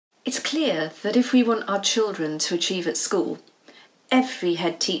It's clear that if we want our children to achieve at school, every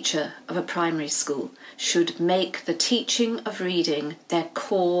head teacher of a primary school should make the teaching of reading their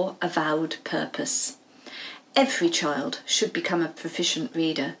core avowed purpose. Every child should become a proficient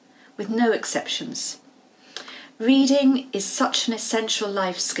reader, with no exceptions. Reading is such an essential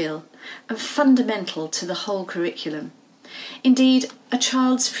life skill and fundamental to the whole curriculum. Indeed, a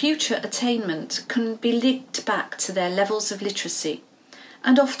child's future attainment can be linked back to their levels of literacy,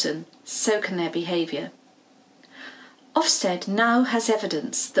 and often so can their behaviour. Ofsted now has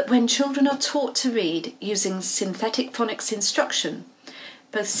evidence that when children are taught to read using synthetic phonics instruction,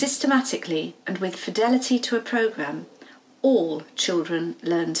 both systematically and with fidelity to a programme, all children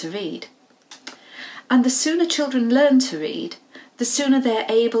learn to read. And the sooner children learn to read, the sooner they're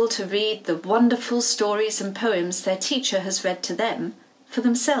able to read the wonderful stories and poems their teacher has read to them for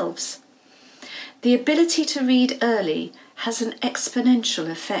themselves. The ability to read early has an exponential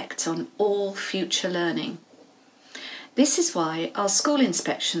effect on all future learning. This is why our school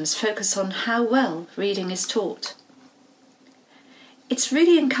inspections focus on how well reading is taught. It's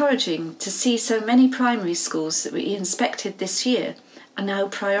really encouraging to see so many primary schools that we inspected this year are now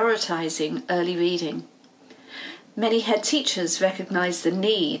prioritising early reading. Many head teachers recognise the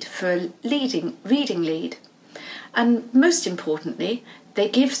need for a reading lead, and most importantly, they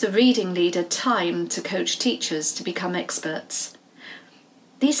give the reading leader time to coach teachers to become experts.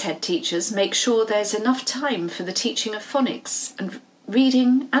 These head teachers make sure there's enough time for the teaching of phonics and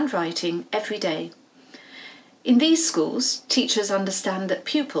reading and writing every day. In these schools, teachers understand that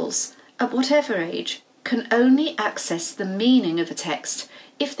pupils, at whatever age, can only access the meaning of a text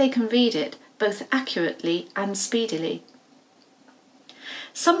if they can read it both accurately and speedily.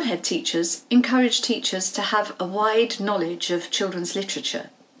 Some head teachers encourage teachers to have a wide knowledge of children's literature.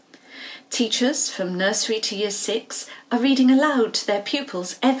 Teachers from nursery to year 6 are reading aloud to their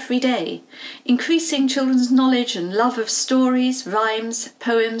pupils every day, increasing children's knowledge and love of stories, rhymes,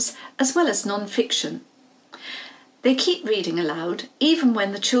 poems, as well as non-fiction. They keep reading aloud even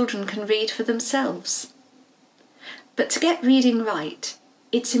when the children can read for themselves. But to get reading right,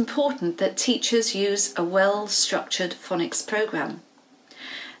 it's important that teachers use a well-structured phonics programme.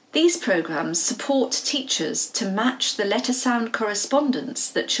 These programmes support teachers to match the letter-sound correspondence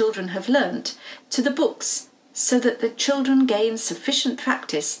that children have learnt to the books so that the children gain sufficient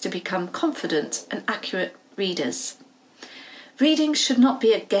practice to become confident and accurate readers. Reading should not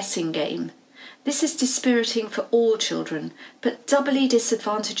be a guessing game. This is dispiriting for all children, but doubly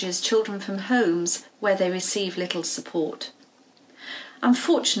disadvantages children from homes where they receive little support.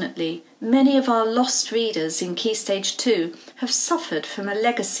 Unfortunately, many of our lost readers in Key Stage 2 have suffered from a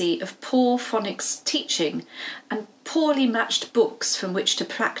legacy of poor phonics teaching and poorly matched books from which to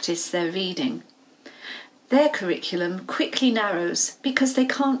practice their reading. Their curriculum quickly narrows because they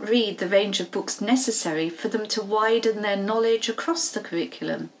can't read the range of books necessary for them to widen their knowledge across the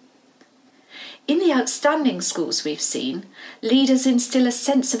curriculum. In the outstanding schools we've seen, leaders instill a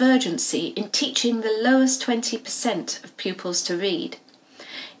sense of urgency in teaching the lowest 20% of pupils to read.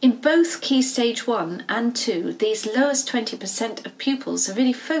 In both Key Stage 1 and 2, these lowest 20% of pupils are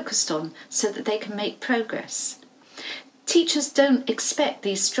really focused on so that they can make progress. Teachers don't expect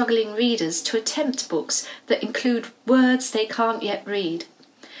these struggling readers to attempt books that include words they can't yet read.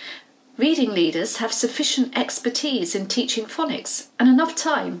 Reading leaders have sufficient expertise in teaching phonics and enough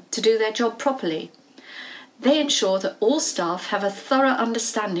time to do their job properly. They ensure that all staff have a thorough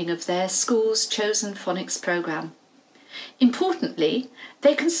understanding of their school's chosen phonics programme. Importantly,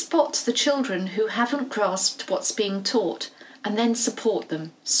 they can spot the children who haven't grasped what's being taught and then support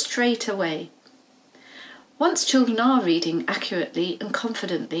them straight away. Once children are reading accurately and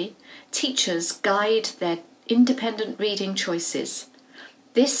confidently, teachers guide their independent reading choices.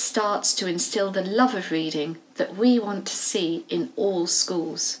 This starts to instil the love of reading that we want to see in all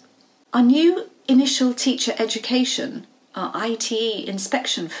schools. Our new Initial Teacher Education, our ITE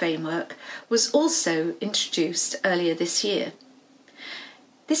inspection framework, was also introduced earlier this year.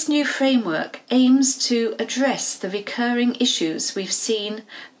 This new framework aims to address the recurring issues we've seen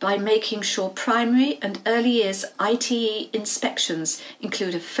by making sure primary and early years ITE inspections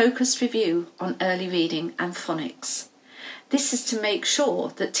include a focused review on early reading and phonics. This is to make sure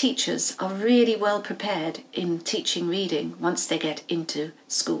that teachers are really well prepared in teaching reading once they get into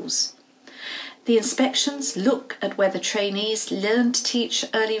schools. The inspections look at whether trainees learn to teach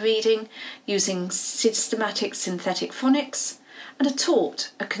early reading using systematic synthetic phonics and are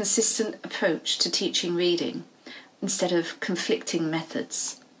taught a consistent approach to teaching reading instead of conflicting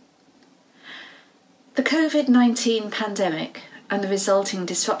methods. The COVID-19 pandemic and the resulting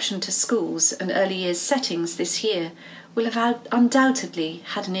disruption to schools and early years settings this year will have undoubtedly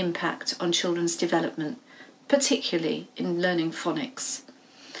had an impact on children's development, particularly in learning phonics.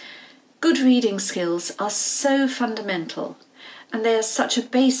 Good reading skills are so fundamental, and they are such a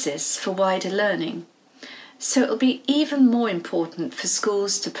basis for wider learning. So it'll be even more important for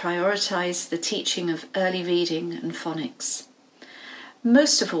schools to prioritise the teaching of early reading and phonics.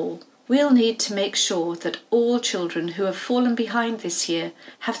 Most of all, we'll need to make sure that all children who have fallen behind this year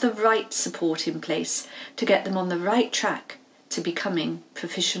have the right support in place to get them on the right track to becoming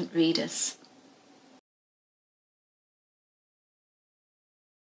proficient readers.